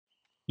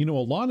You know,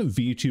 a lot of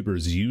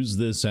VTubers use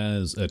this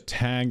as a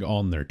tag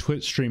on their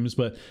Twitch streams,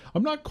 but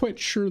I'm not quite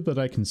sure that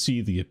I can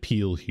see the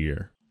appeal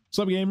here. What's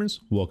up,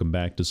 gamers? Welcome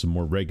back to some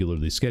more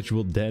regularly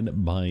scheduled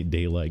Dead by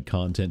Daylight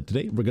content.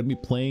 Today, we're going to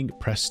be playing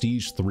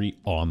Prestige 3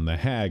 on the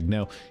Hag.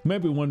 Now, you might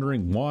be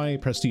wondering why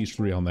Prestige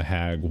 3 on the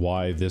Hag,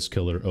 why this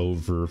killer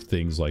over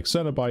things like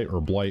Cenobite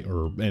or Blight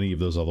or any of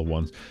those other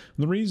ones.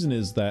 And the reason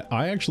is that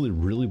I actually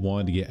really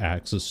wanted to get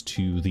access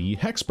to the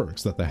Hex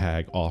perks that the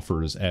Hag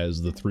offers as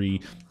the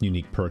 3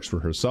 unique perks for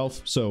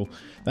herself. So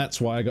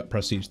that's why I got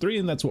Prestige 3,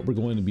 and that's what we're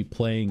going to be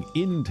playing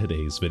in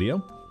today's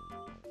video.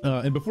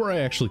 And before I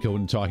actually go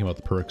into talking about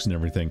the perks and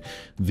everything,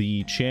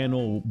 the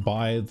channel,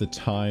 by the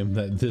time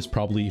that this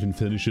probably even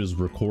finishes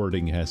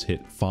recording, has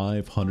hit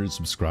 500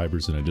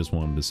 subscribers, and I just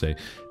wanted to say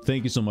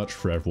thank you so much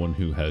for everyone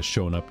who has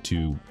shown up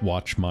to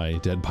watch my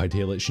Dead by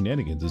Daylight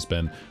shenanigans. It's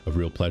been a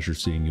real pleasure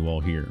seeing you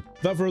all here.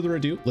 Without further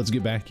ado, let's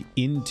get back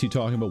into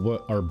talking about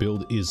what our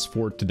build is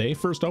for today.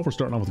 First off, we're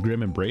starting off with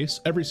Grim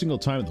Embrace. Every single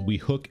time that we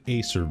hook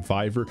a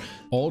survivor,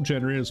 all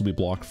generators will be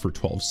blocked for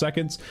 12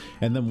 seconds,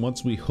 and then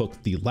once we hook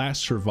the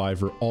last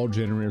survivor, all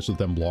generators will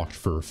then blocked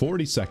for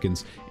 40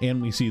 seconds,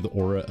 and we see the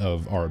aura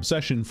of our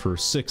obsession for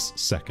 6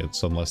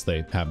 seconds, unless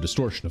they have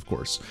distortion, of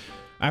course.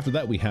 After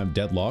that, we have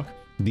Deadlock.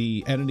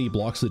 The entity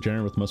blocks the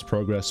generator with must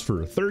progress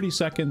for 30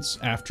 seconds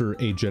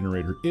after a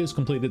generator is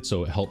completed,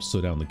 so it helps slow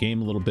down the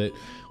game a little bit.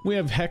 We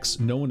have Hex,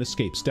 no one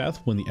escapes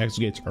death. When the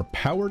exogates are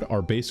powered,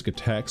 our basic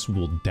attacks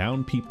will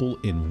down people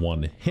in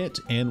 1 hit,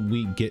 and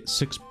we get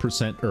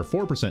 6% or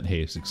 4%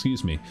 haste,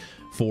 excuse me,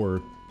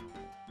 for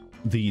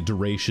the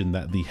duration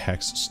that the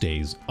Hex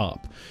stays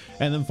up.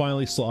 And then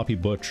finally, Sloppy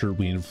Butcher,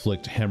 we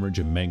inflict hemorrhage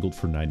and mangled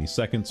for 90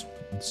 seconds.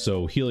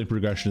 So healing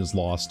progression is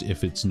lost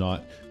if it's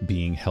not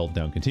being held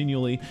down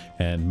continually,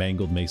 and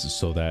mangled makes it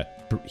so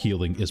that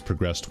healing is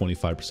progressed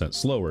 25%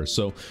 slower.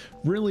 So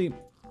really,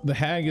 the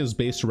Hag is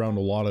based around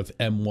a lot of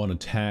M1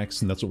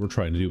 attacks, and that's what we're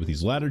trying to do with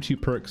these latter 2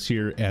 perks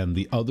here, and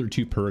the other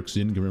 2 perks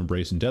in Grim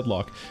Embrace and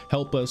Deadlock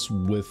help us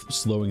with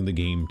slowing the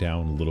game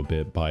down a little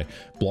bit by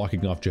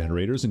blocking off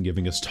generators and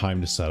giving us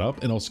time to set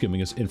up, and also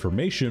giving us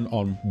information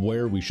on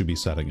where we should be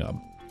setting up.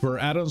 For our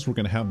add-ons, we're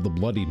going to have the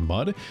Bloodied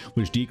Mud,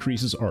 which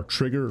decreases our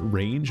trigger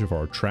range of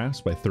our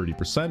traps by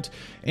 30%,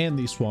 and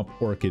the Swamp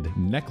Orchid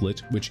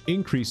Necklet, which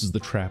increases the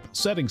trap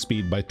setting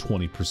speed by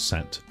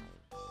 20%.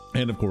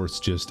 And of course,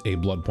 just a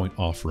blood point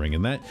offering.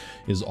 And that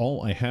is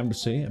all I have to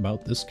say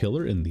about this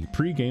killer in the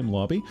pre-game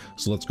lobby.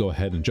 So let's go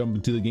ahead and jump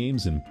into the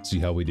games and see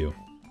how we do.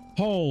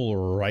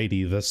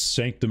 Alrighty, the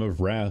Sanctum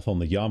of Wrath on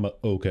the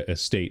Yamaoka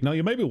estate. Now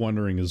you might be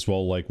wondering as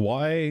well, like,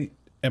 why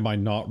am I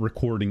not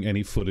recording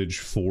any footage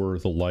for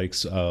the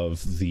likes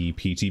of the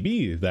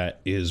PTB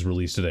that is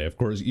released today? Of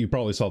course, you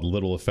probably saw the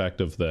little effect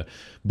of the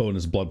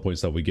bonus blood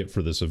points that we get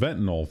for this event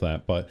and all of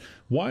that, but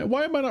why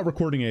am I not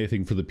recording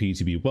anything for the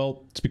PTB?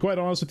 Well, to be quite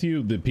honest with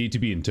you, the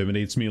PTB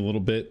intimidates me a little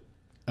bit.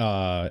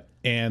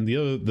 And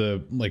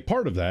the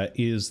part of that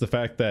is the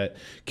fact that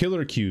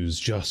killer queues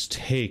just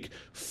take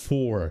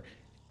forever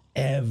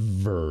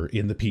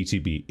in the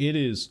PTB. It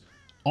is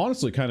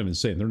honestly kind of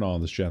insane. They're not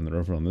on this gen, they're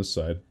over on this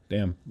side.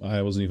 Damn,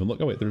 I wasn't even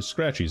looking. Oh wait, there's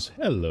Scratchies.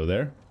 Hello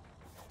there.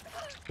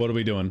 What are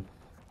we doing?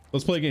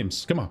 Let's play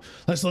games. Come on,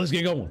 let's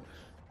get going.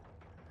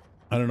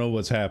 I don't know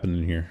what's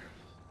happening here.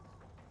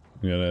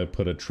 I'm gonna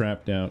put a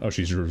trap down. Oh,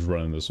 she's just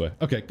running this way.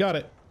 Okay, got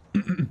it.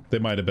 They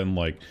might have been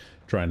like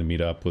trying to meet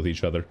up with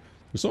each other.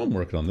 There's someone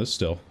working on this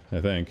still, I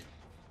think.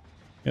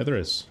 Yeah, there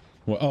is.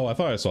 Well, oh, I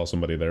thought I saw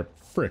somebody there.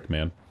 Frick,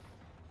 man.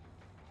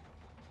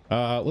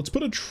 Let's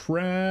put a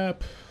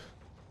trap.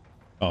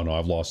 Oh no,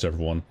 I've lost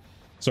everyone.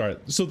 Sorry.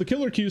 So the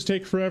killer queues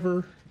take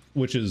forever,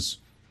 which is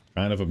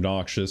kind of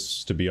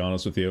obnoxious, to be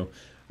honest with you.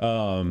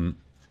 And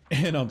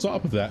on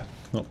top of that,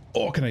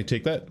 oh, can I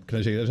take that? Can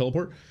I take that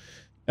teleport?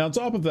 And on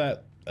top of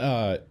that,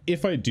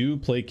 if I do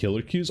play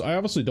killer queues, I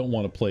obviously don't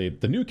want to play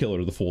the new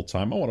killer the full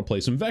time. I want to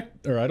play some I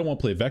don't want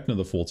to play Vecna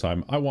the full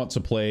time. I want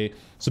to play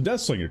some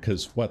Deathslinger,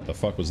 because what the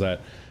fuck was that?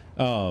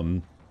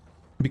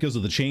 Because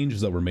of the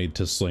changes that were made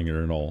to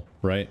Slinger and all,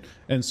 right?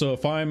 And so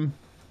if I'm...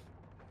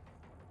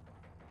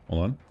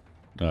 Hold on.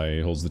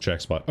 He holds the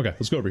check spot. Okay,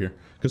 let's go over here,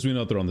 because we know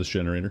that they're on this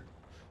generator.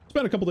 It's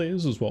been a couple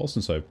days as well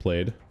since I've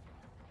played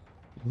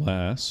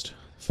last.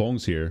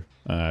 Fong's here.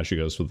 She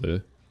goes for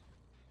the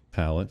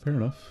pallet. Fair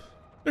enough.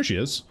 There she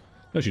is.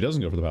 No, she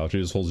doesn't go for the pallet. She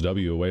just holds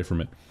W away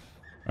from it.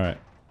 Alright.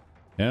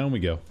 Down we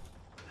go.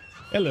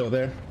 Hello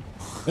there.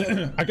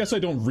 I guess I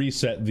don't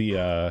reset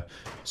the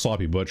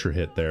Sloppy Butcher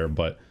hit there,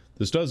 but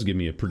this does give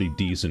me a pretty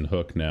decent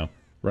hook now.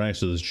 Right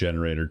next to this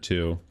generator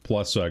too,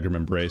 plus Grim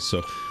Embrace,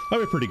 so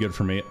that'd be pretty good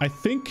for me. I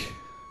think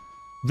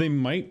they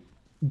might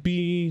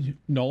be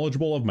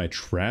knowledgeable of my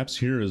traps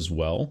here as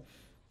well,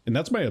 and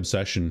that's my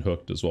obsession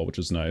hooked as well, which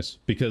is nice,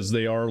 because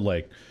they are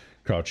like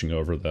crouching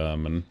over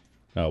them and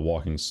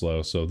walking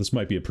slow, so this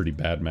might be a pretty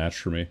bad match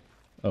for me.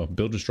 Oh,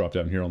 Bill just dropped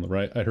down here on the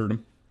right. I heard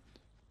him.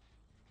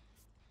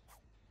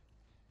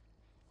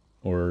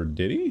 Or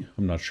did he?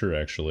 I'm not sure,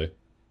 actually.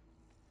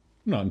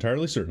 I'm not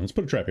entirely certain. Let's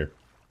put a trap here,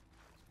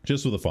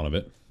 just for the fun of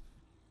it.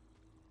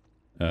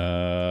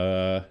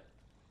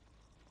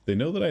 They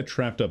know that I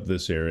trapped up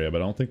this area,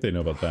 but I don't think they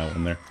know about that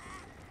one there.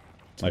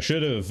 I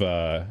should have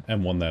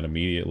M1 that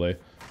immediately.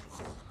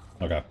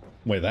 Okay.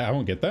 Wait, I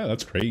won't get that?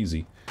 That's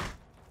crazy.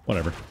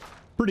 Whatever.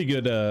 Pretty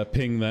good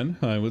ping then,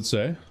 I would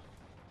say.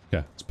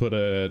 Okay, let's put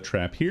a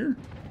trap here.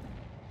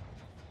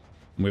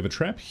 We have a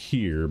trap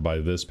here by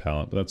this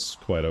pallet, but that's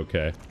quite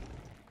okay.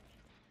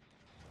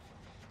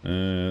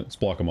 Let's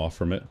block him off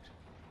from it.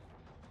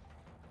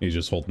 He's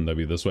just holding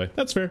W this way.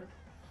 That's fair.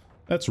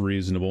 That's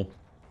reasonable.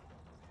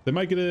 They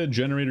might get a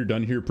generator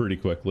done here pretty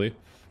quickly.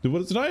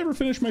 Did I ever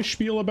finish my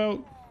spiel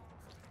about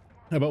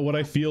what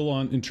I feel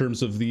on in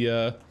terms of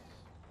the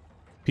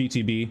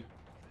PTB?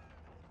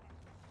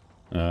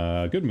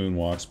 Good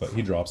moonwalks, but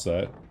he drops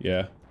that.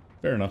 Yeah,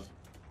 fair enough.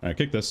 All right,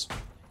 kick this.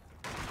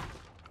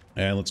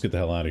 And let's get the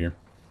hell out of here.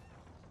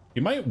 He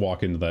might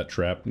walk into that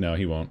trap. No,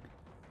 he won't.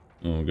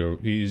 Oh, go.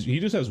 He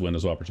just has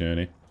windows of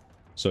opportunity.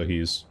 So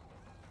he's...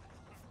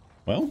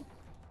 Well?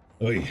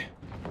 Oy.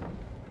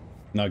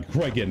 Not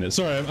quite getting it.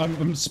 Sorry,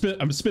 I'm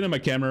spinning my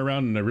camera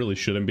around and I really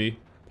shouldn't be.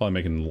 Probably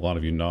making a lot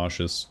of you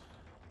nauseous.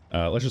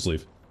 Let's just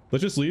leave.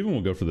 Let's just leave and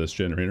we'll go for this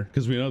generator.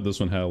 Because we know this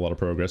one had a lot of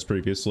progress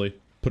previously.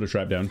 Put a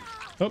trap down.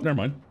 Oh, never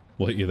mind.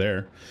 We'll hit you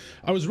there.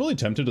 I was really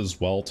tempted as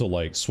well to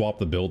like swap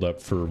the build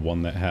up for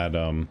one that had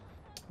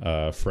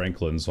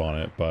Franklin's on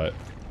it, but...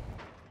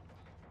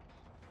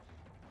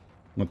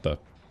 What the? Are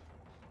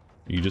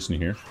you just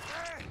in here?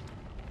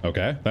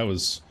 Okay, that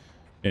was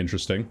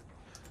interesting.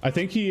 I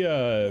think he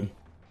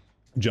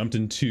jumped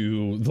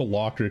into the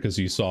locker because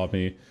he saw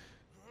me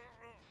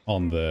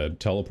on the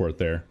teleport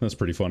there. That's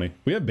pretty funny.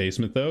 We have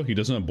basement though. He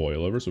doesn't have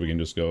boil over, so we can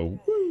just go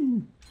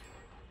woo,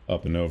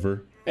 up and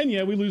over. And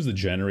yeah, we lose the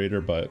generator,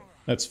 but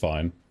that's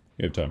fine.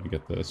 We have time to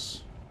get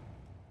this.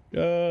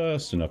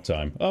 Just enough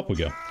time. Up we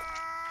go.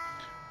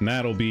 And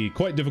that'll be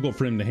quite difficult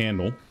for him to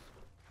handle.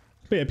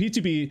 But yeah,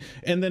 PTB,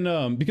 and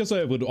then because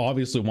I would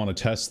obviously want to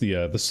test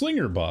the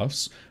slinger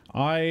buffs,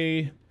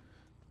 I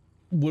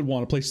would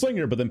want to play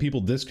slinger, but then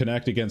people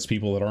disconnect against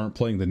people that aren't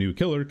playing the new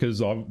killer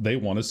because they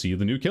want to see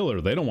the new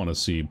killer. They don't want to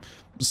see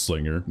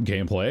slinger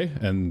gameplay,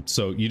 and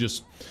so you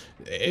just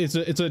it's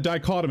a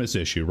dichotomous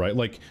issue, right?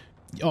 Like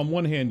on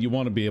one hand, you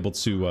want to be able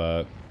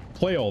to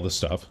play all this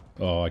stuff.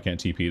 Oh, I can't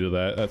TP to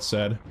that. That's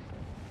sad.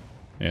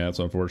 Yeah, that's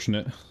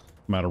unfortunate.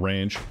 I'm out of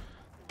range.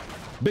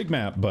 Big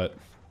map, but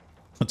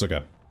that's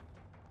okay.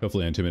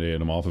 Hopefully I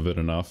intimidated him off of it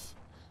enough.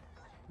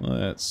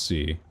 Let's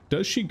see.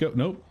 Does she go?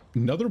 Nope.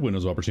 Another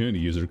Windows opportunity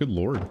user. Good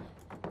lord.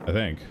 I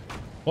think.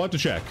 We'll have to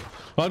check.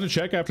 I'll have to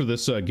check after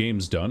this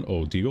game's done.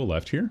 Oh, do you go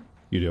left here?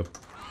 You do.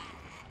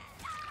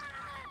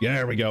 Yeah,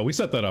 there we go. We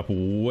set that up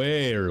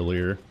way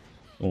earlier.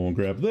 We'll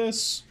grab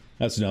this.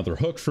 That's another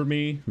hook for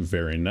me.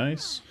 Very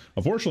nice.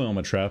 Unfortunately, all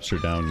my traps are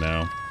down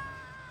now.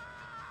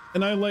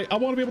 And I want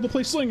to be able to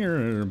play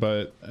Slinger,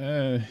 but,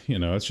 you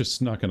know, it's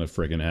just not going to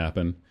friggin'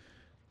 happen.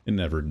 It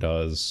never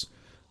does.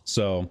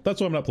 So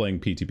that's why I'm not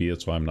playing PTB.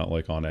 That's why I'm not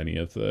like on any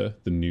of the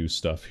new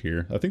stuff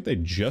here. I think they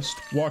just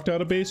walked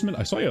out of basement.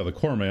 I saw you out of the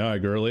corner of my eye,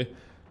 girly.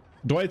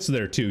 Dwight's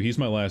there too. He's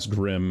my last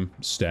Grim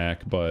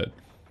stack, but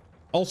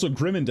also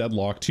Grim and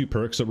Deadlock, two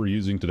perks that we're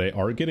using today,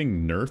 are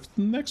getting nerfed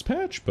in the next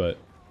patch, but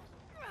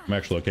I'm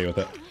actually okay with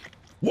that.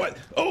 What?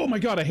 Oh my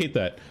god, I hate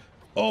that.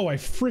 Oh, I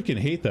freaking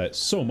hate that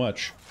so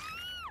much.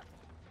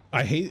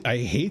 I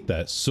hate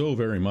that so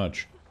very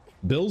much.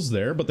 Bill's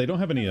there, but they don't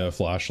have any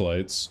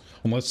flashlights,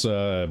 unless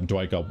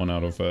Dwight got one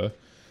out of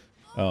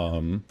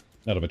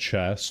a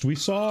chest. We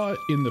saw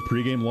in the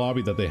pregame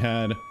lobby that they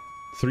had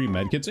 3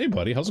 medkits. Hey,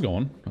 buddy, how's it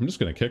going? I'm just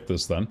gonna kick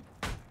this then.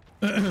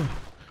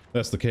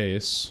 That's the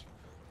case.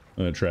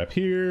 Trap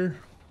here,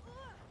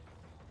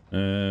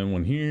 and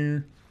one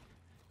here.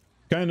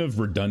 Kind of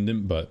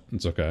redundant, but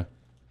it's okay.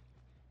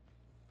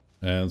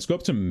 And let's go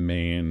up to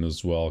main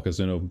as well,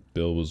 because I know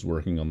Bill was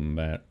working on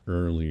that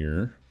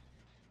earlier.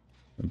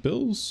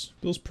 Bill's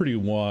pretty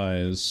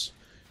wise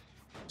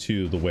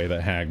to the way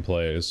that Hag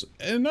plays,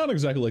 and not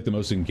exactly like the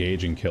most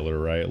engaging killer,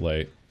 right?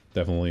 Like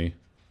definitely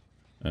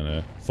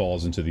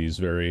falls into these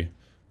very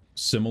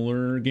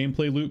similar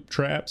gameplay loop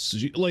traps.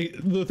 Like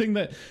the thing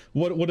that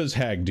what does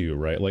Hag do,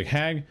 right? Like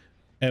Hag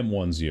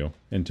M1s you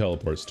and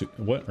teleports to.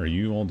 What are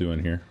you all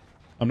doing here?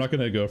 I'm not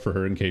gonna go for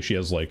her in case she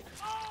has like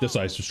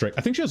decisive strike.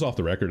 I think she has off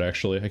the record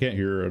actually. I can't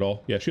hear her at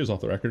all. Yeah, she has off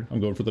the record.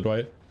 I'm going for the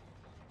Dwight.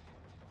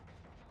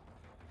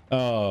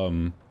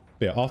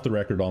 Yeah, off the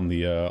record on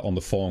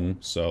the Fong,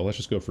 so let's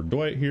just go for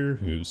Dwight here,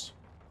 who's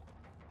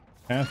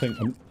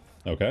pathing.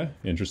 Okay,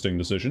 interesting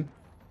decision.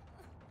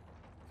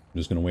 I'm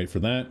just gonna wait for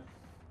that.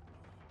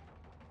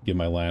 Get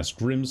my last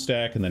Grim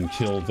stack and then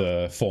kill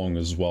the Fong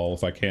as well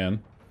if I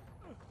can.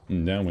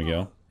 And down we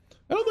go.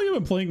 I don't think I've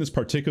been playing this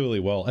particularly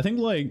well. I think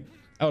like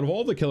out of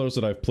all the killers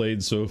that I've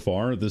played so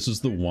far, this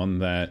is the one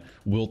that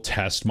will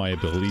test my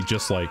ability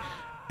just like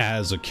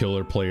as a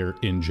killer player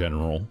in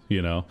general,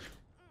 you know?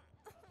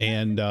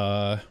 And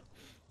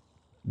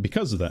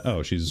because of that,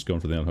 oh, she's going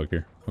for the unhook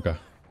here. Okay.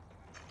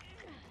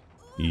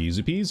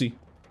 Easy peasy.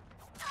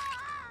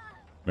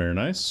 Very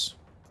nice.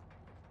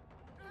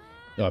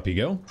 Up you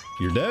go.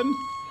 You're dead.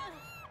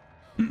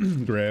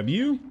 Grab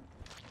you.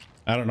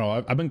 I don't know.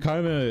 I've been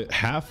kind of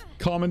half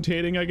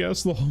commentating, I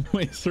guess, the whole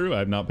way through.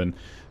 I've not been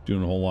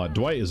doing a whole lot.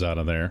 Dwight is out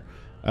of there.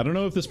 I don't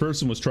know if this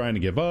person was trying to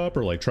give up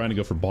or like trying to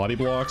go for body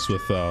blocks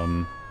with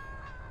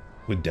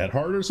Dead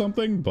Hard or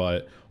something,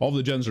 but all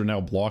the gens are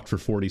now blocked for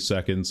 40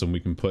 seconds and we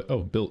can put... Oh,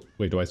 Bill...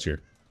 Wait, Dwight's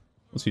here.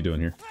 What's he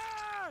doing here?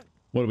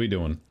 What are we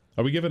doing?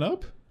 Are we giving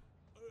up?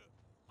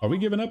 Are we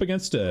giving up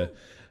against a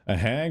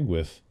hag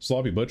with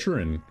Sloppy Butcher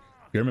and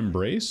Grim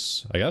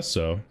Embrace? I guess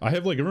so. I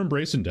have like Grim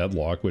Embrace and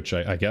Deadlock, which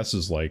I guess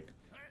is like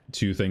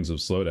 2 things of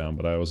slowdown,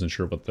 but I wasn't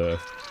sure what the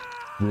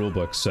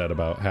rulebook said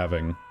about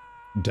having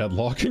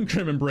Deadlock and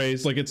Grim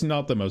Embrace. Like, it's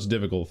not the most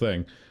difficult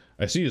thing.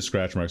 I see his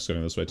scratch marks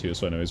going this way too,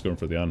 so I know he's going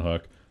for the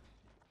unhook.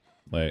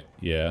 Like,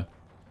 yeah.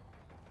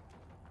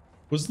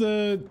 Was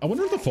the... I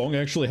wonder if the Fong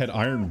actually had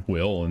Iron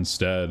Will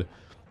instead.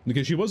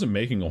 Because she wasn't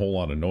making a whole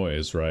lot of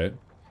noise, right?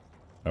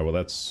 Oh, well,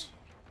 that's...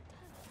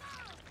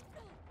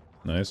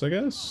 nice, I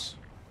guess.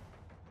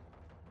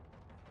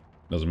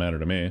 Doesn't matter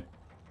to me.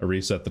 I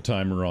reset the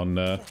timer on,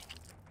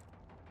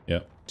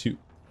 yep, 2,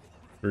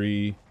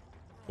 3,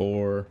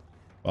 4,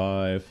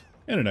 5,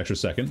 and an extra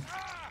second.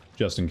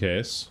 Just in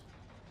case.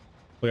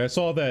 Like, I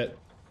saw that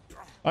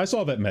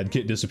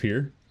medkit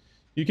disappear.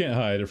 You can't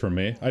hide it from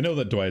me. I know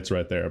that Dwight's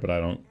right there, but I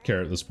don't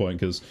care at this point,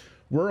 because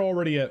we're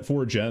already at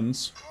 4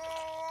 gens.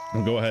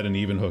 We'll go ahead and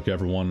even hook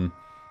everyone.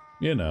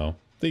 You know,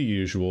 the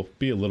usual.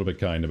 Be a little bit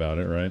kind about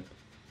it, right?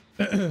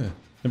 And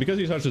because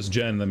he touched this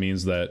gen, that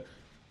means that...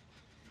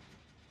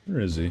 Where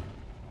is he?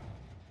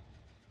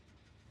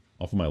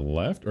 Off of my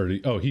left? Or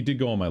oh, he did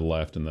go on my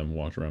left and then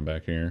walked around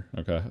back here.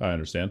 Okay, I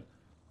understand.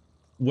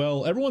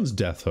 Well, everyone's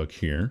death hook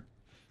here.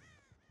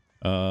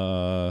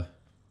 Gonna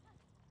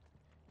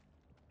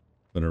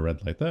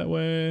red light that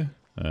way.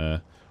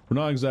 We're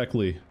not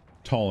exactly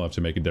tall enough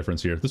to make a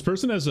difference here. This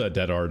person has a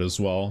dead art as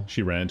well.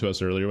 She ran into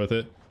us earlier with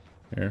it.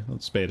 Here,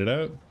 let's spade it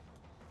out.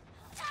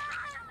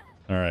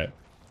 Alright.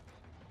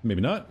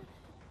 Maybe not.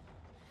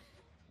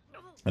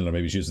 I don't know,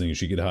 maybe she was thinking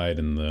she could hide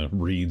in the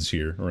reeds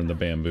here, or in the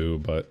bamboo,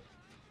 but...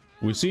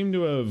 we seem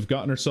to have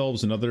gotten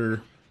ourselves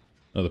another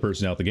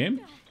person out the game.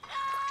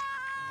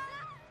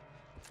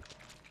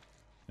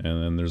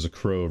 And then there's a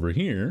crow over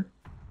here.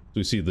 So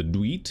we see the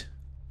Dwight.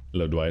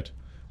 Hello, Dwight.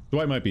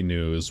 Dwight might be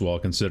new as well,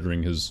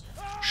 considering his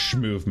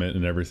movement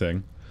and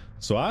everything.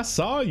 So I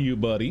saw you,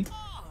 buddy.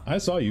 I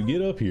saw you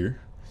get up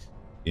here.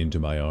 Into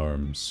my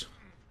arms.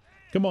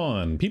 Come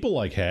on, people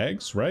like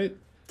hags, right?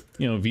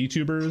 You know,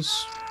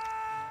 VTubers.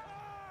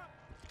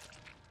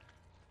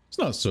 It's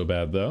not so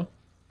bad, though.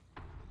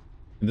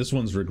 And this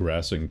one's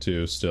regressing,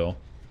 too, still.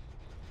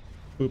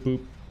 Boop,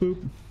 boop,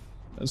 boop.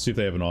 Let's see if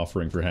they have an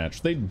offering for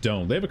Hatch. They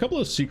don't. They have a couple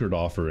of secret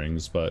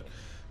offerings, but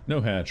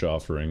no Hatch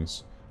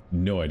offerings.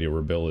 No idea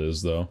where Bill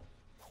is, though.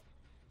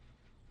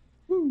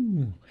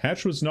 Woo.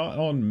 Hatch was not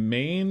on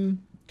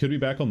main. Could be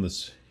back on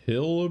this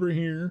hill over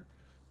here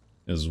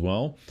as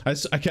well. I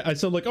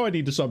said, like, oh, I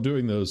need to stop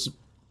doing those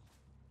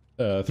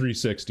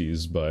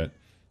 360s, but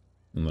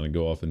I'm gonna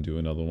go off and do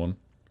another one.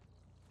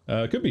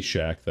 Could be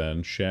Shaq,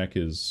 then. Shaq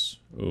is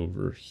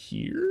over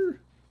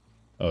here?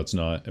 Oh, it's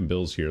not. And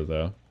Bill's here,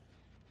 though.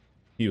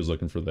 He was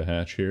looking for the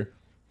hatch here.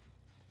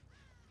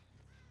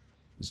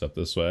 He's up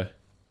this way.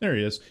 There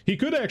he is. He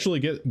could actually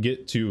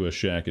get to a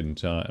Shaq in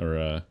time,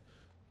 or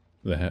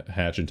the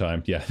hatch in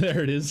time. Yeah,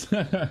 there it is.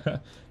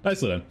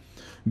 Nicely done.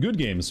 Good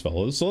games,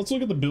 fellas. So let's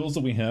look at the builds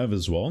that we have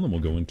as well, and then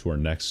we'll go into our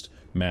next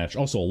match.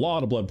 Also, a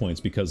lot of blood points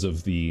because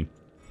of the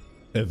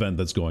event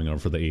that's going on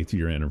for the 8th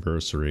year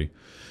anniversary.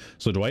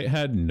 So Dwight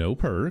had no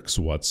perks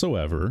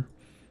whatsoever.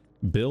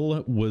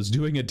 Bill was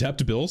doing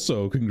Adept Bill,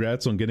 so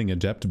congrats on getting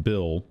Adept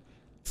Bill.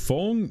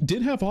 Fong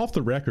did have off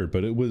the record,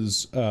 but it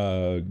was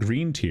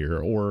green tier,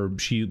 or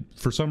she,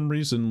 for some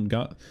reason,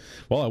 got...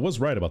 Well, I was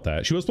right about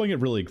that. She was playing it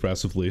really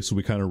aggressively, so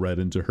we kind of read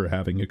into her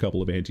having a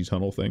couple of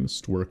anti-tunnel things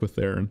to work with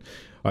there, and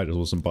I just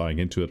wasn't buying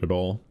into it at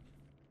all.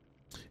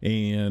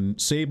 And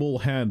Sable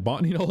had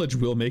Botany Knowledge,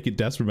 Will Make It,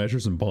 Desperate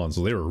Measures, and Bonds,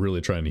 so they were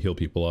really trying to heal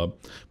people up.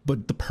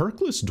 But the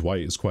perkless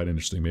Dwight is quite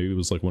interesting. Maybe it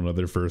was like one of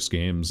their first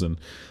games, and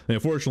they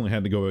unfortunately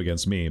had to go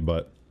against me,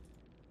 but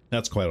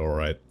that's quite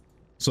alright.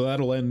 So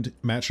that'll end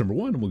match number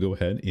 1, and we'll go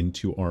ahead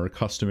into our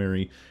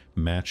customary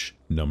match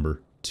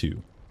number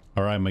 2.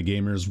 Alright, my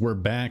gamers, we're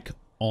back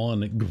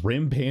on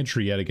Grim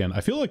Pantry yet again. I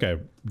feel like I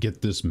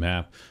get this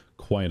map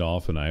quite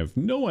often. I have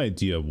no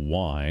idea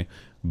why,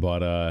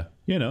 but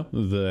you know,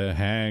 the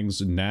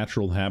hag's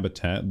natural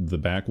habitat, the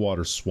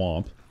backwater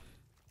swamp.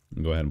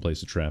 Go ahead and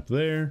place a trap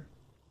there.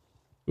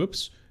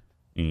 Whoops.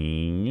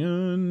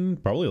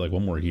 And probably like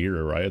one more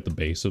here, right at the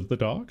base of the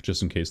dock,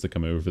 just in case they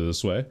come over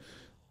this way.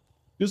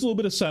 Just a little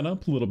bit of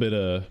setup, a little bit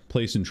of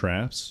placing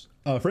traps.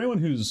 For anyone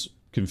who's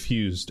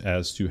confused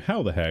as to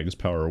how the hag's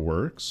power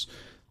works,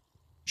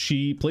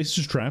 she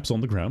places traps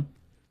on the ground,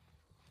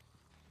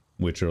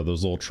 which are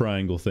those little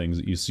triangle things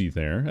that you see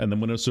there. And then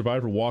when a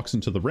survivor walks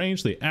into the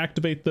range, they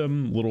activate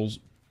them. Little,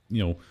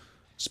 you know,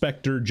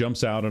 specter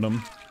jumps out at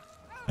them.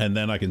 And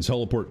then I can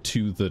teleport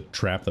to the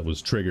trap that was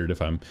triggered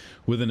if I'm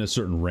within a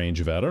certain range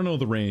of it. I don't know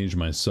the range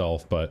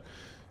myself, but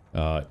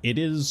it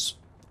is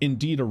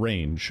indeed a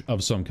range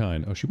of some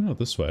kind. Oh, she went out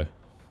this way.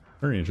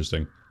 Very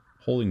interesting.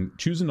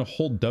 Choosing to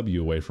hold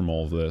W away from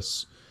all of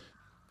this.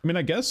 I mean,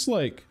 I guess,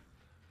 like,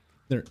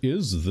 there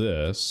is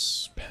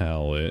this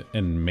palette,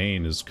 and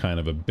main is kind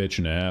of a bitch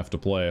and a half to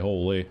play.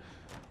 Holy.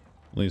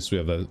 At least we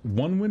have that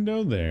one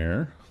window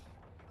there.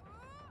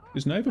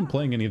 He's not even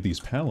playing any of these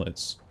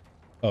palettes.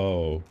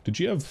 Oh, did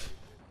you have...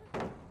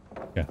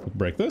 Yeah, we'll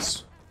break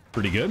this.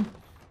 Pretty good.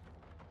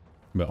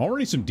 But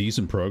already some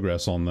decent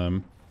progress on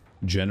them.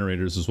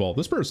 Generators as well.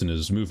 This person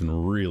is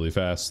moving really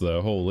fast,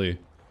 though. Holy.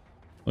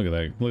 Look at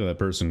that. Look at that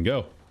person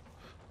go.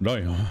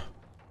 Damn.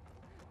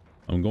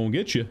 I'm gonna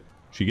get you.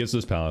 She gets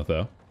this palette,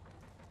 though.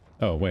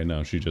 Oh, wait,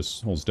 no. She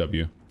just holds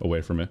W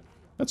away from it.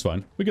 That's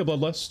fine. We get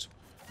Bloodlust.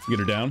 Get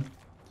her down.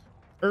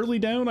 Early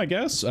down, I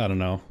guess? I don't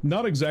know.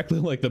 Not exactly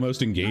like the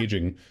most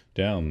engaging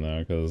down, though,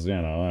 because, you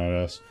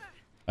know,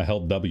 I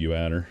held W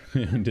at her.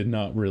 It did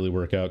not really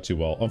work out too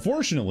well.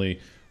 Unfortunately,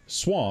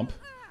 Swamp,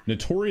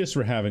 notorious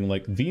for having,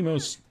 like, the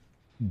most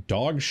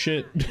dog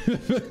shit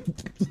hook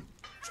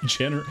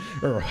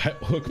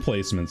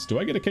placements. Do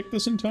I get to kick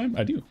this in time?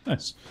 I do.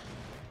 Nice.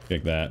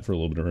 Kick that for a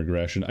little bit of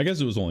regression. I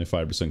guess it was only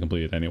 5%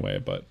 completed anyway,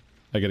 but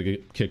I gotta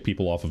kick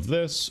people off of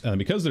this. And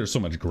because there's so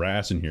much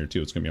grass in here,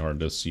 too, it's gonna be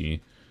hard to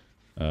see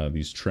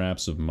these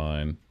traps of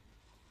mine.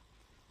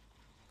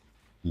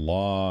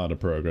 Lot of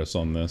progress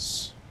on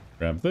this.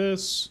 Grab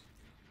this.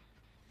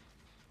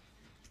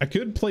 I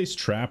could place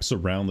traps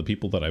around the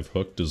people that I've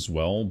hooked as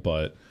well,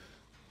 but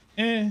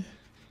no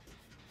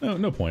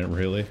point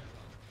really.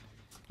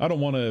 I don't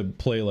want to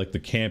play like the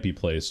campy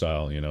play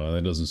style, you know,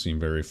 that doesn't seem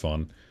very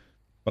fun.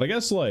 But I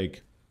guess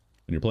like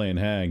when you're playing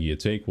Hag, you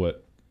take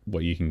what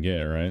you can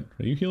get, right?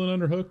 Are you healing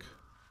under hook?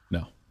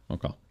 No.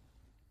 Okay.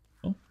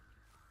 Well,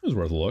 it was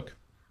worth a look.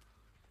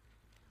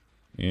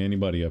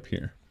 Anybody up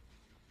here?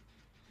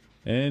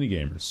 Any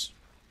gamers?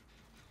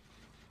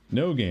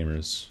 No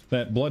gamers.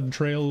 That blood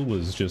trail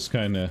was just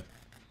kind of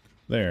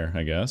there,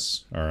 I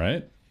guess. All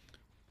right.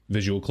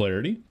 Visual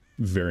clarity.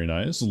 Very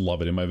nice.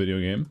 Love it in my video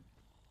game.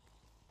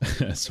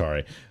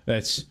 Sorry.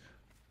 That's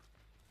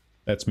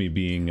me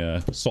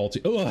being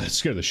salty. Oh, that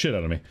scared the shit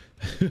out of me.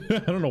 I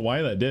don't know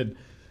why that did.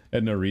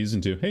 Had no reason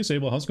to. Hey,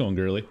 Sable, how's it going,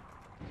 girly?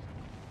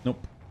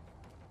 Nope.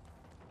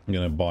 I'm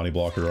gonna body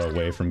block her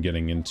away from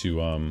getting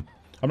into, I'm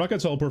not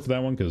gonna teleport for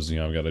that one because, you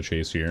know, I've got a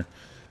chase here.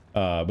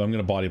 But I'm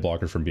gonna body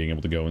block her from being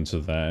able to go into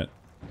that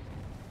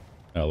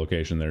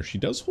location there. She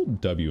does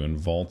hold W and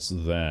vaults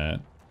that.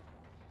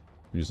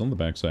 She's on the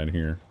backside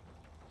here.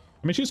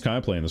 I mean, she's kind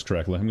of playing this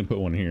correctly. I'm gonna put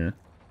one here.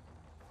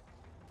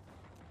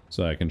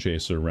 So I can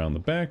chase her around the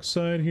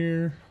backside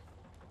here.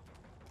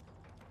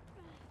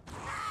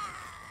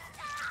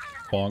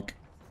 Bonk.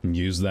 And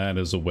use that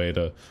as a way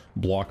to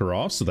block her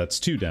off. So that's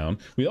 2 down.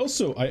 We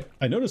also,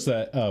 I noticed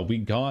that we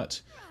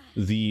got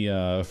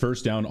the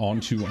first down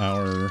onto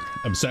our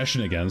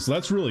obsession again, so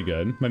that's really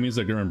good. That means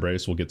that Grim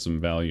Embrace will get some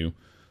value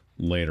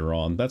later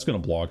on. That's gonna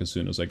block as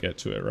soon as I get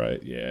to it,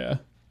 right? Yeah,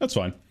 that's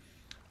fine.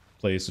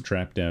 Place a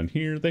trap down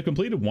here. They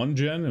completed 1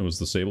 gen. It was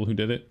the Sable who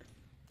did it.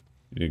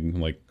 You can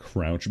like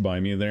crouch by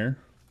me there.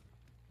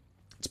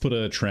 Let's put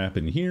a trap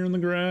in here in the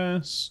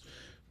grass.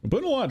 We're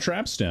putting a lot of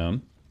traps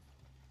down.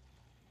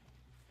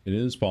 It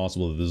is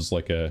possible that this is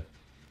like a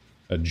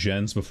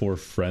gens before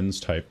friends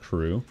type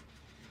crew.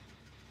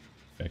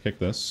 Okay, kick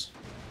this.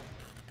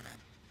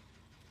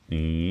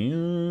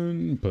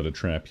 And put a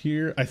trap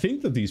here. I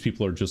think that these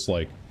people are just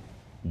like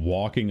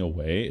walking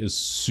away as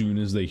soon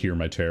as they hear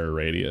my terror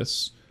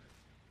radius.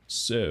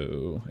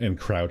 So, and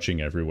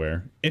crouching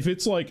everywhere. If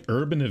it's like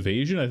urban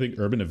evasion, I think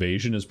urban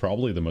evasion is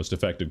probably the most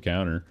effective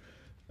counter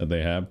that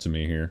they have to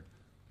me here.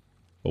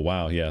 But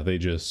wow, yeah, they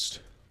just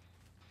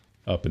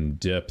up and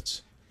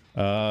dipped.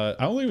 I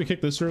don't think we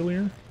kicked this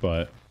earlier,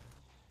 but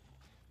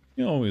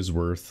you know, always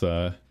worth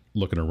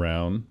looking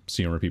around,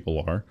 seeing where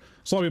people are.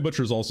 Sloppy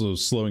Butcher's also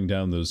slowing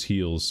down those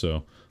heals,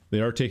 so they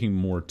are taking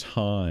more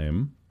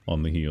time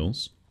on the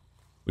heals,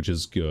 which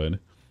is good.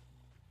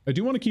 I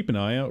do want to keep an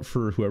eye out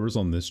for whoever's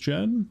on this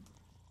gen,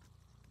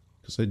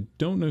 because I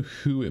don't know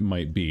who it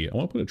might be. I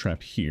want to put a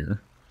trap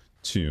here,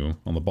 too,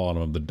 on the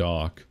bottom of the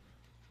dock.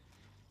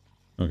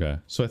 Okay,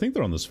 so I think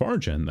they're on this far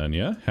gen then,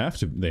 yeah?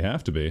 They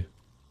have to be.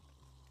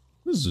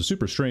 This is a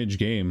super strange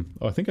game.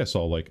 Oh, I think I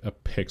saw, like, a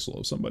pixel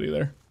of somebody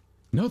there.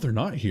 No, they're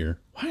not here.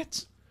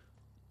 What?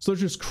 So they're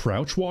just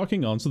crouch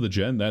walking onto the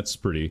gen? That's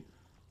pretty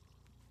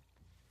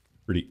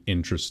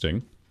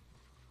interesting.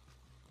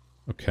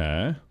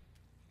 Okay.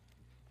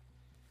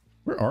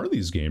 Where are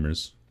these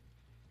gamers?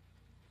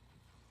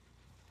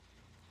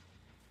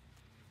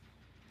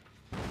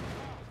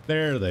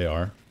 There they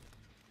are.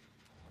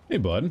 Hey,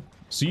 bud.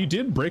 So you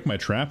did break my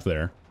trap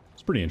there.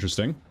 It's pretty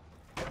interesting.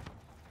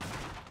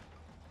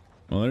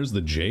 Well, there's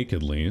the Jake,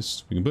 at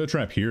least. We can put a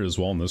trap here as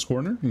well in this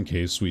corner, in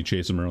case we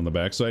chase him around the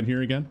backside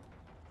here again.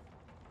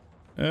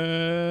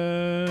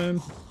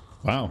 And...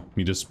 wow,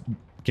 he just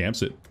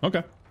camps it.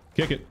 Okay,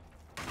 kick it.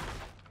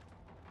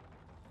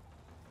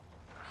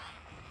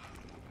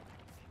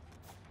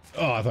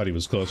 Oh, I thought he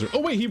was closer.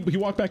 Oh, wait, he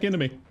walked back into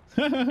me.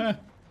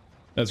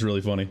 That's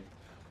really funny.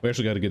 We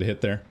actually got a good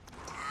hit there.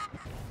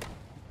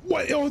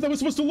 What? Oh, that was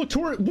supposed to look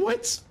toward...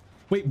 What?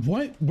 Wait,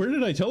 what? Where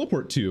did I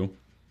teleport to?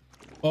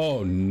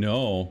 Oh,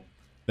 no.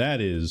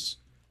 That is...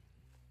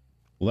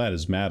 Well, that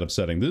is mad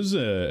upsetting. This is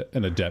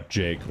an adept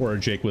Jake, or a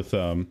Jake with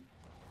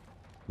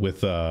what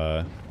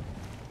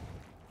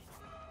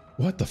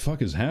the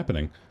fuck is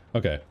happening?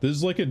 Okay, this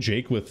is like a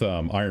Jake with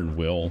Iron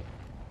Will,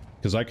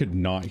 because I could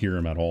not hear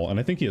him at all, and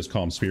I think he has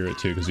Calm Spirit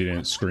too, because he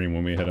didn't scream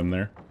when we hit him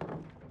there.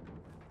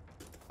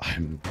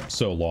 I'm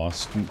so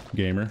lost,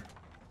 gamer.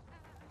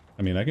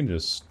 I mean, I can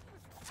just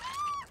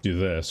do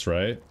this,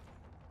 right?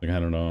 Like,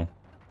 I don't know.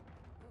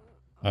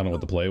 I don't know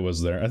what the play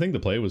was there. I think the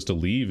play was to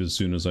leave as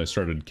soon as I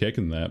started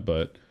kicking that,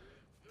 but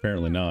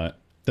apparently not.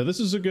 Now, this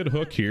is a good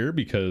hook here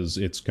because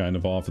it's kind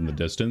of off in the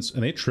distance,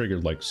 and they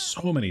triggered like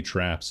so many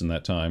traps in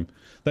that time.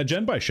 That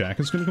gen by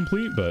Shack is going to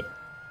complete, but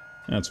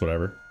that's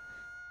whatever.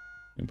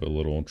 And put a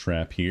little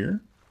trap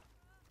here.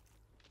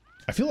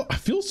 I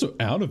feel so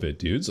out of it,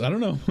 dudes. I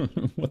don't know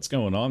what's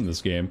going on in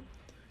this game.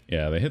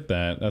 Yeah, they hit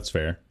that. That's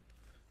fair.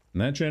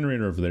 And that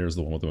generator over there is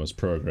the one with the most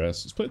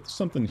progress. Let's put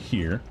something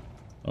here.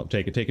 Oh,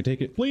 take it, take it,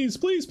 take it. Please,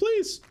 please,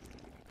 please.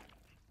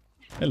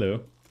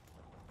 Hello.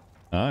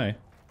 Hi.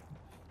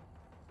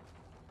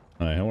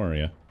 Hi, how are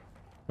you?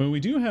 Well, we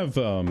do have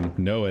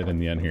Noed in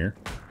the end here.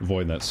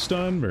 Avoid that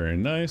stun. Very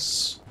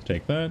nice.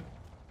 Take that.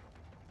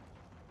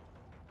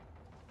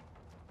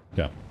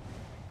 Okay.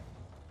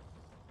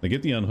 They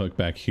get the unhook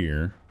back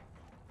here.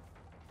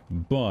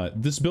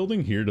 But this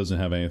building here doesn't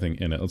have anything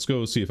in it. Let's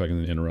go see if I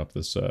can interrupt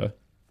this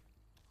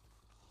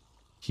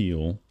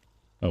heal.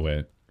 Oh,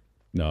 wait.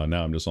 No,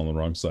 now I'm just on the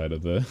wrong side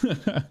of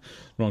the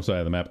wrong side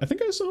of the map. I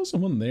think I saw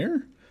someone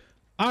there.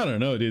 I don't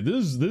know, dude.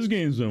 This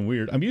game's been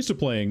weird. I'm used to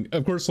playing,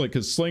 of course, like,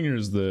 because Slinger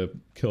is the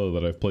killer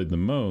that I've played the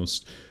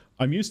most.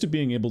 I'm used to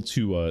being able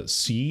to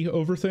see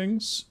over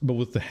things, but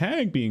with the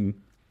Hag being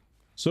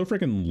so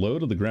freaking low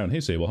to the ground. Hey,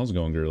 Sable, how's it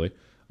going, girly?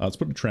 Let's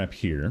put a trap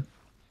here.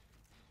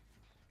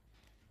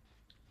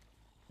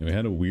 And we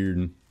had a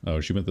weird...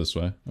 Oh, she went this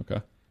way.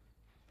 Okay.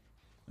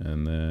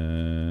 And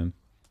then...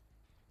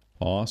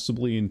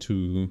 possibly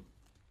into...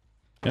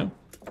 Yeah.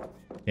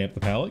 Camp the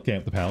pallet,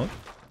 camp the pallet.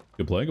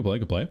 Good play, good play,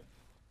 good play.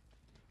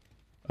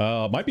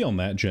 Might be on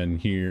that gen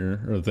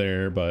here or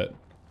there, but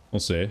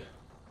we'll see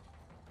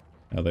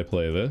how they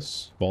play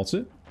this. Vaults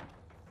it.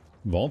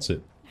 Vaults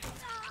it.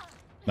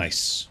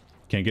 Nice.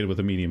 Can't get it with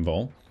a medium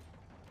vault.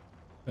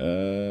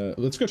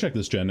 Let's go check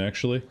this gen,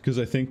 actually, because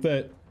I think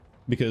that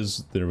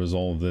because there was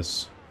all of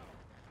this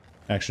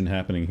action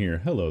happening here.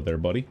 Hello there,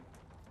 buddy.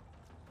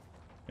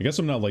 I guess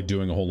I'm not, like,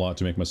 doing a whole lot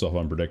to make myself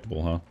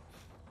unpredictable, huh?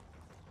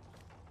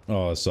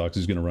 Oh, that sucks.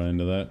 He's gonna run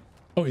into that.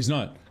 Oh, he's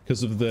not.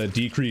 Because of the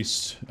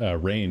decreased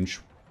range,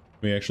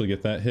 we actually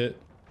get that hit.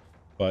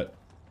 But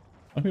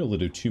I'll be able to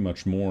do too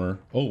much more.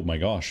 Oh my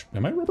gosh.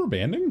 Am I rubber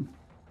banding?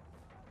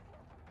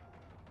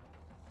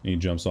 He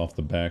jumps off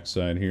the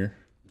backside here.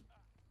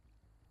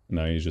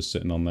 No, he's just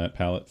sitting on that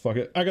pallet. Fuck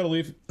it. I gotta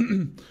leave.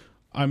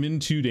 I'm in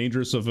too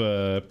dangerous of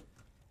a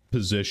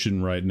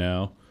position right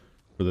now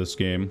for this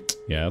game.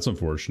 Yeah, that's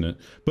unfortunate.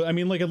 But I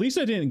mean, like, at least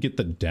I didn't get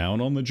the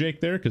down on the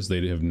Jake there, because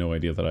they have no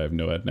idea that I have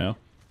Noed now.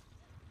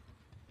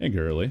 Hey,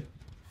 girly.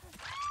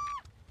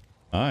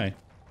 Hi.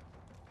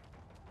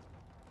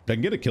 I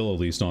can get a kill at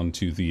least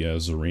onto the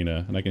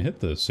Zarina, and I can hit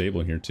the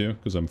Sable here too,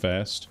 because I'm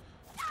fast.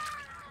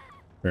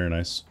 Very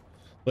nice.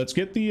 Let's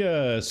get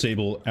the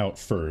Sable out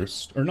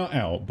first. Or not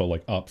out, but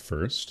like up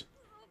first.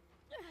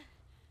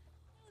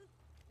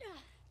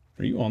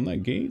 Are you on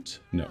that gate?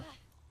 No.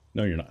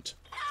 No, you're not.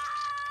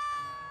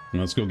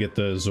 Let's go get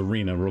the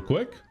Zarina real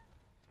quick.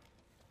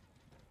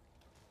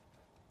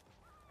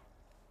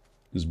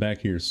 He's back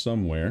here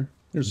somewhere.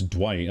 There's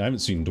Dwight. I haven't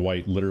seen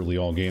Dwight literally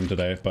all game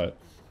today, but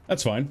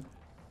that's fine.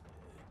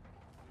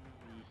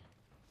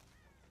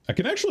 I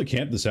can actually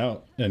camp this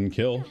out and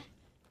kill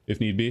if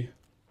need be.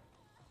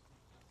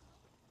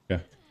 Yeah,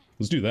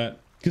 let's do that.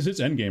 Because it's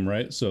endgame,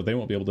 right? So they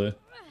won't be able to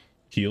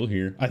heal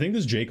here. I think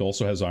this Jake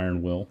also has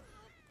Iron Will,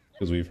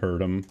 because we've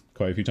heard him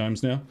quite a few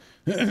times now.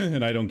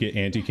 And I don't get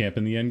anti-camp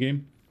in the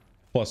endgame.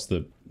 Plus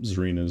the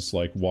Zarina's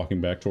like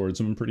walking back towards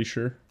him, I'm pretty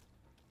sure.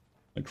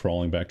 Like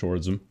crawling back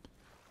towards him.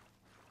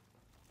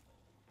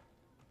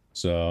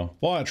 So,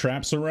 a lot of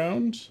traps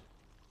around.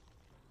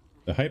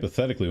 I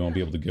hypothetically won't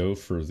be able to go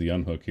for the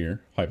unhook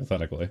here.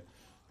 Hypothetically.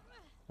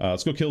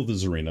 Let's go kill the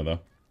Zarina, though.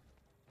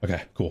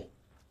 Okay, cool.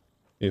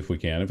 If we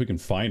can. If we can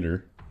find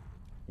her. I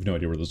have no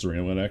idea where the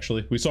Zarina went,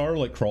 actually. We saw her,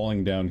 like,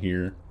 crawling down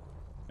here.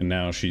 And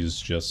now she's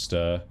just,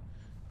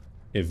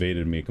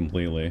 evaded me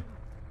completely.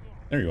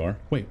 There you are.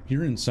 Wait,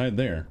 you're inside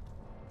there.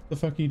 What the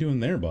fuck are you doing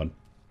there, bud?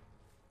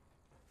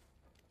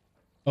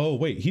 Oh,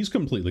 wait. He's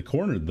completely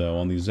cornered, though,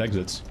 on these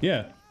exits.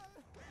 Yeah.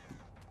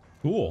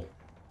 Cool.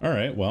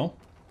 Alright, well.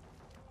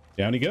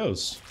 Down he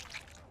goes.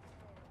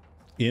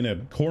 In a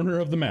corner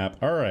of the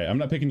map. Alright, I'm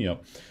not picking you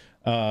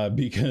up.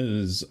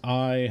 Because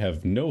I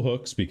have no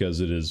hooks because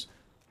it is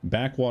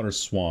backwater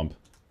swamp.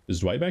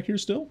 Is Dwight back here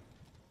still?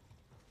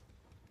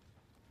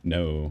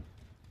 No.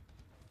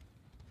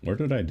 Where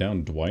did I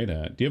down Dwight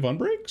at? Do you have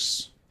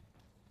unbreaks?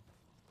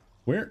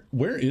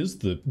 Where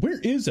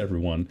is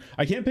everyone?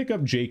 I can't pick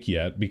up Jake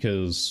yet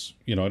because,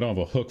 you know, I don't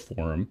have a hook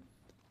for him.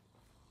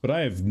 But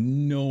I have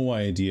no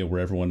idea where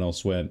everyone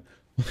else went.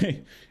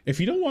 If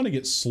you don't want to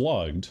get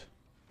slugged,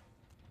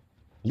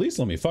 at least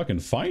let me fucking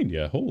find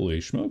you. Holy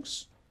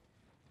smokes.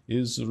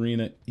 Is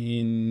Serena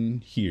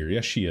in here?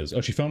 Yes, she is.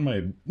 Oh, she found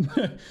my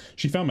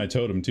she found my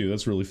totem too.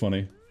 That's really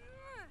funny.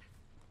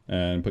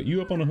 And put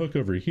you up on a hook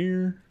over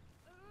here.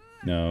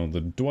 No, the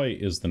Dwight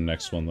is the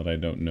next one that I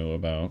don't know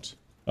about.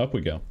 Up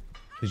we go.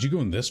 Did you go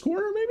in this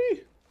corner,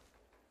 maybe?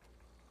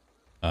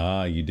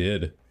 Ah, you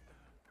did.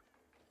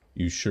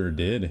 You sure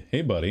did.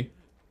 Hey, buddy.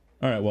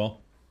 Alright,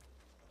 well.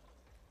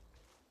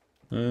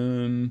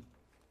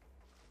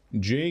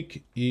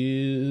 Jake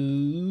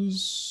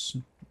is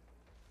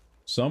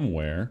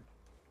somewhere.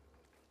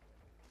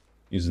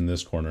 He's in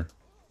this corner.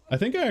 I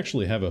think I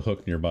actually have a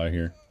hook nearby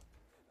here.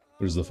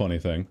 Which is the funny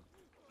thing.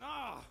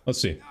 Let's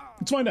see.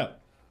 Let's find out.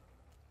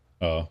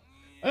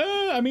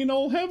 I mean,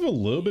 I'll have a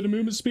little bit of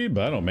movement speed,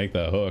 but I don't make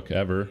that hook,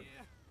 ever.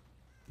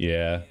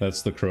 Yeah,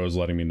 that's the crows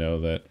letting me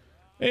know that,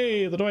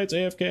 hey, the Dwight's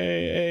AFK,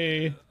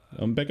 hey,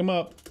 pick him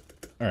up.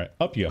 Alright,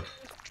 up you go.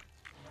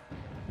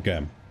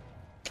 Okay.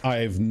 I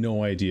have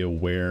no idea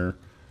where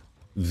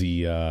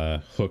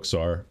the hooks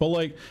are, but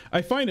like,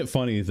 I find it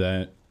funny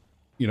that,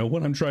 you know,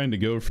 when I'm trying to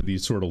go for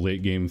these sort of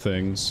late game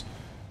things,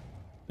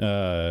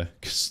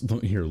 'cause,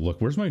 here, look,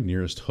 where's my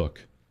nearest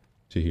hook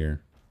to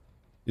here?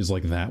 Is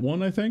like that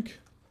one, I think?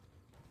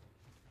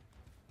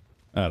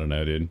 I don't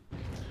know, dude.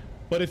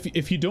 But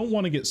if you don't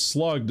want to get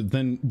slugged,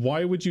 then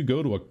why would you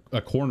go to a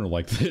corner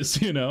like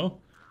this, you know?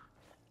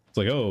 It's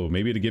like, oh,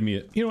 maybe to give me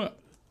a, you know what?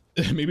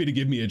 Maybe to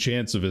give me a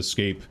chance of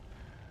escape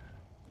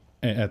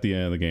at the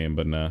end of the game,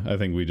 but nah, I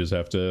think we just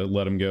have to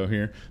let him go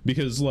here.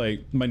 Because,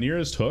 like, my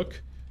nearest hook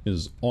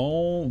is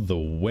all the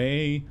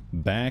way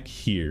back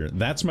here.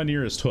 That's my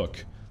nearest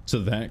hook to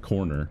that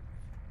corner.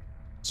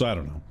 So I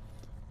don't know.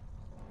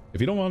 If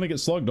you don't want to get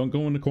slugged, don't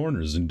go into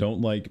corners and don't,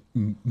 like,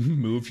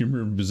 move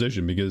your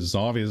position, because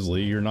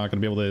obviously you're not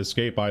going to be able to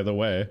escape either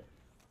way.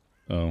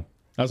 Oh,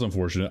 that's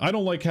unfortunate. I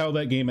don't like how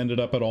that game ended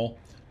up at all.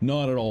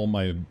 Not at all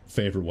my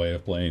favorite way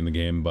of playing the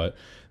game, but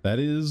that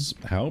is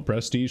how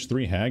Prestige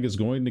 3 Hag is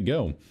going to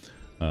go.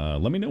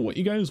 Let me know what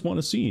you guys want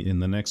to see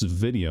in the next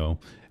video,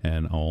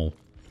 and I'll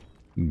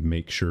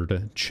make sure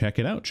to check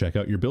it out. Check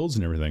out your builds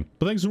and everything.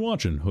 But thanks for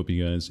watching. Hope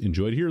you guys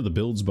enjoyed. Here are the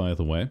builds, by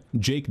the way.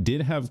 Jake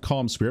did have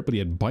Calm Spirit, but he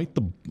had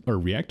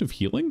Reactive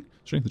Healing?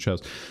 Strength of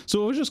Chest.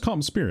 So it was just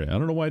Calm Spirit. I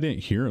don't know why I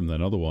didn't hear him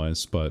then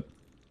otherwise, but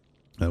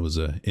that was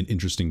an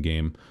interesting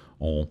game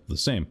all the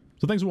same.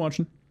 So thanks for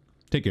watching.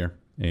 Take care,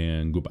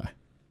 and goodbye.